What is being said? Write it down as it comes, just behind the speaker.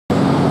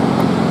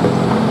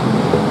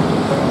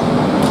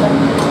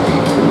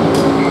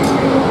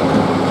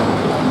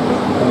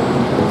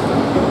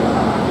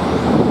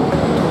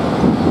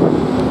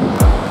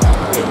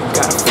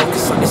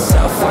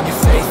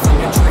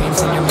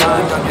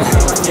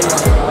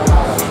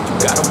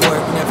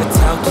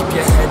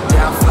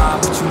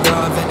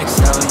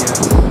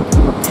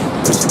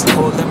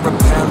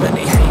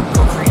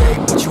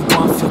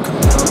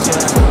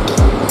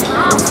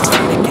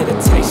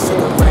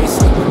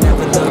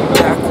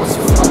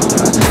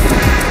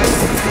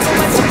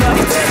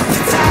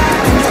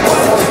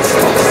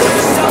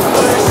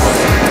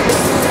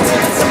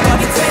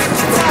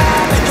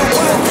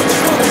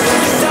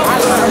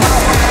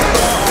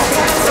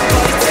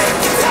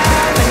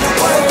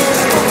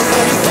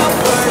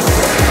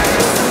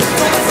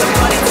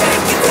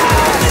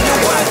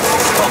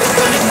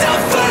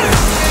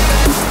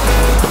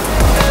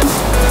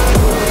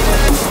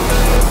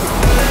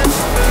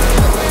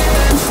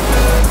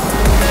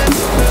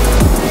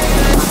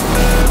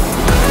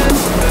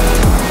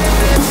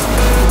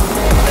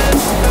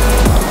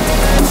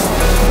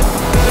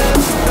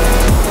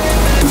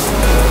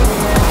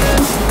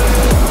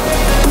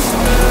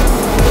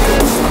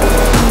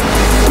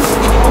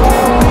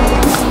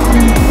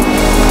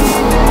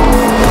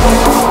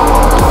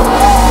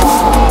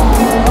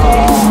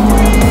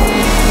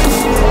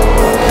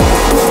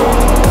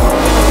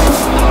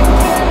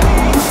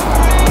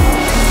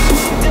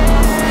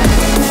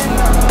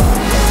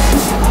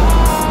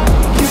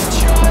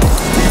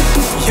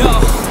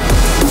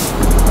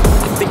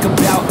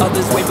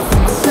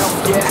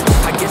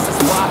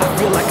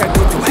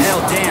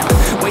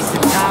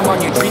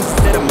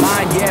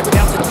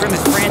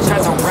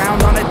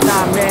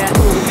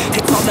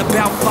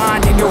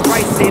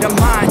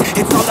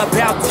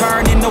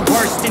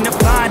destined to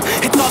find.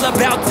 It's all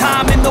about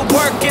time and the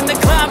work and the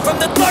climb. From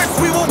the thirst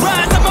we will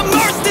rise, I'm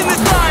immersed in this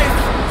life.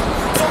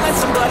 Don't let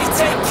somebody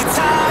take your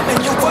time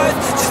and your worth.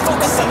 Just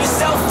focus on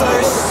yourself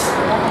first.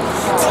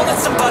 Don't let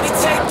somebody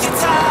take your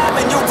time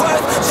and your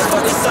worth. Just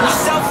focus on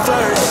yourself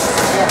first.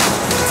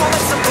 Don't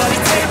let somebody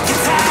take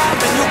your time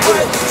and your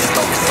worth. Just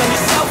focus on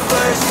yourself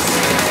first.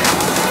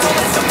 Don't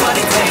let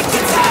somebody take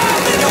your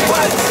time and your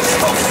worth. Just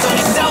focus on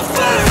yourself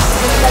first.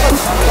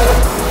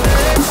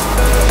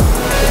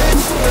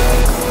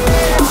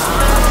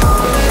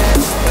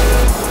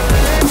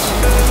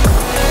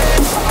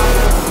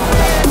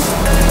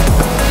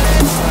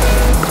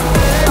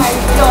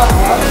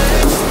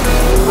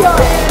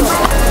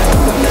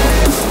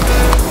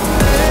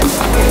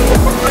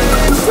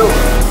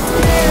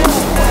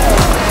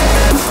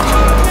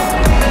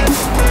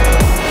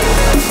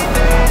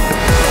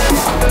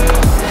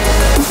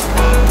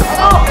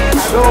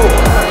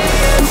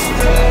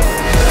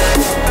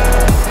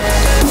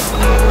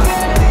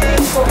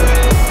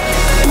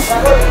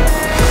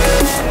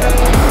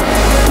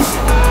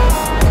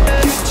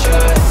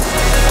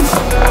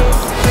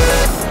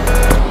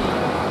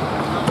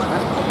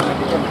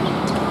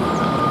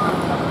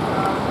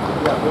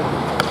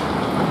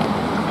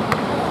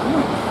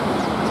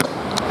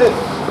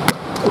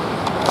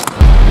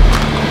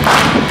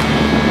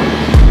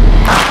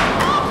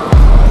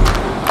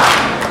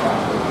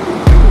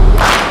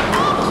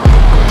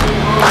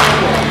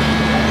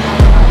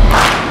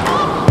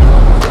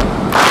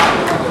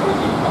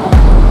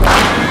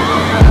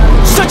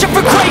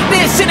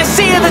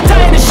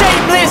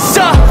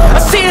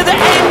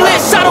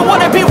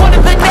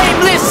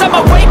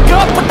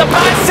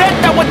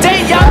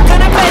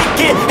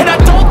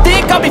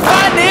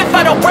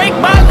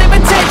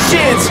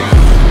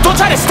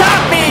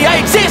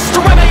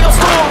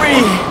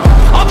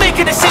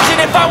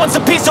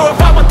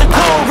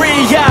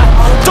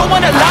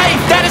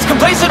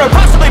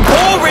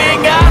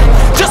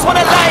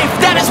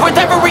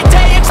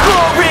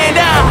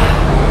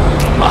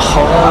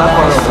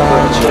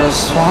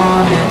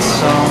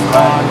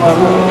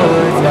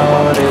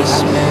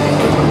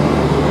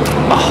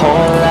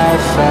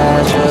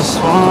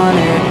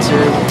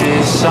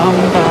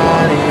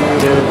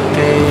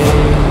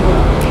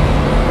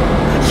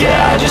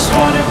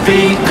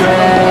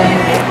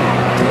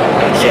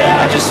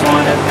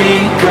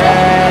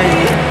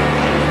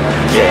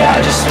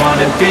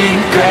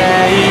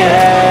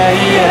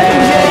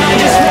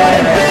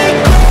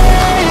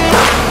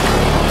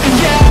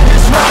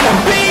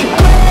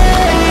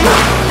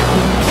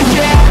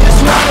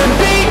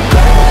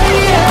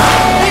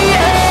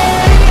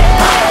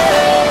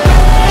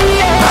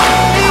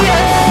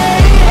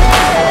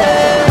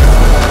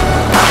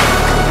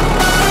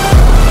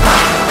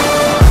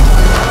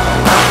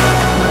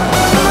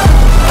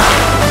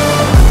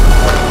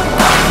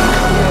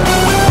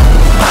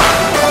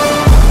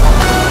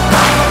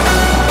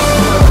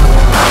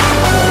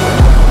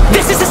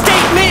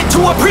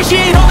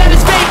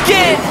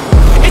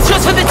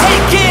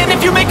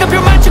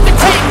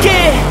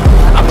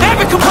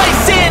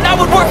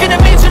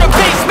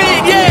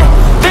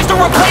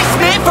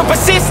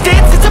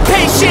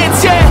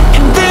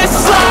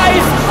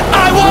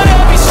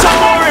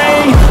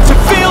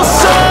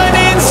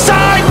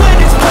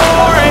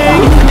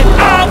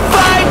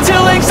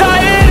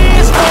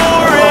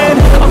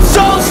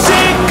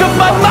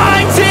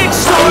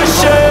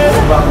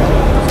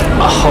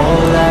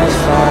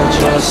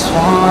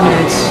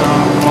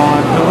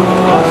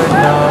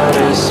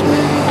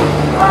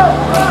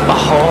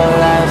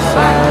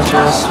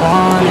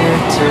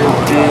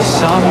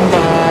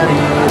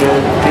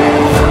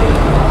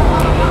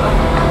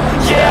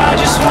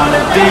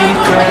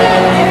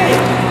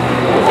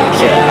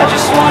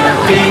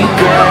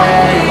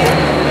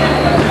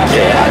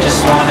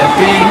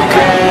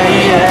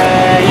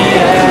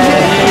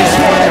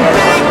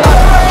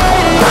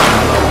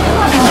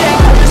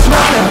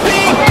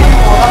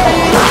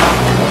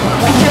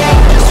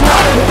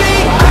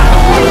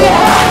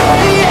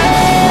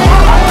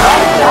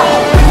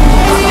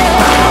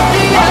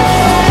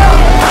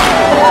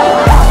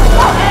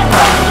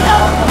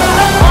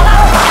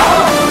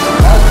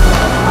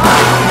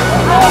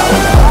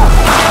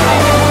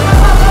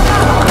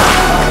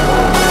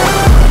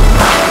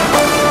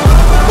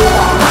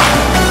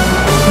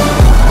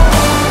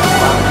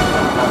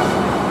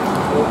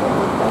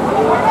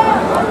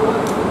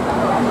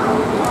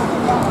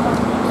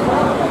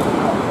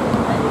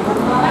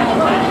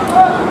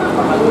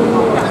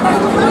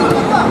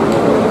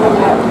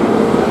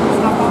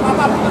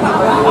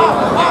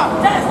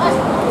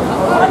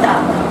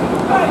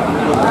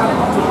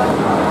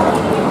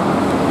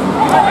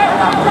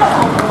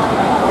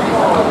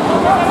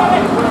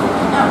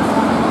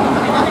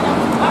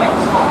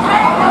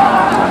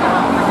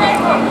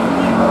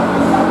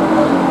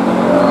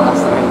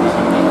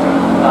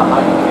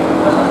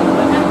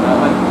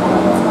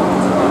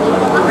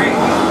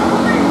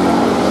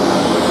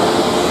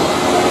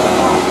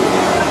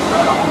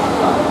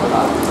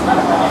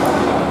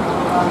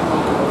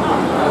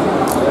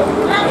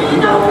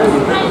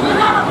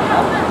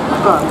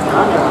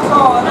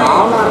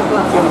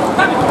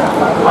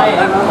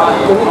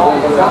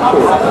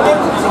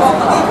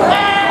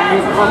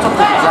 kocok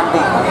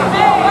ganti.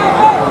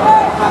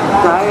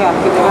 Saya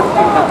kita kan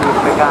pindah di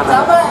PKN.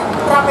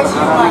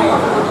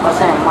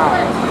 SMA.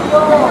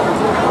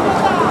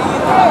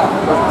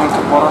 Terus di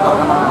Seporo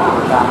terkenal di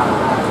PKN.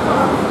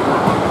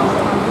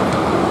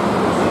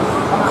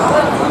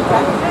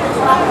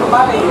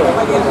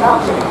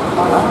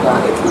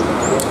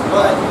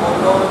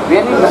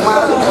 Biar ini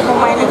kemarin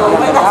pemain itu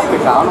nggak HP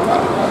kau,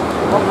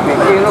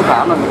 bikin lu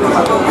kau nih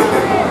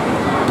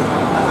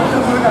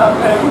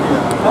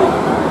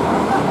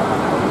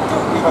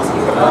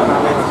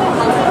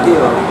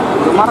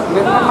kemarin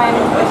dia pemain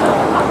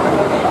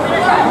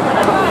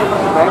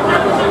baik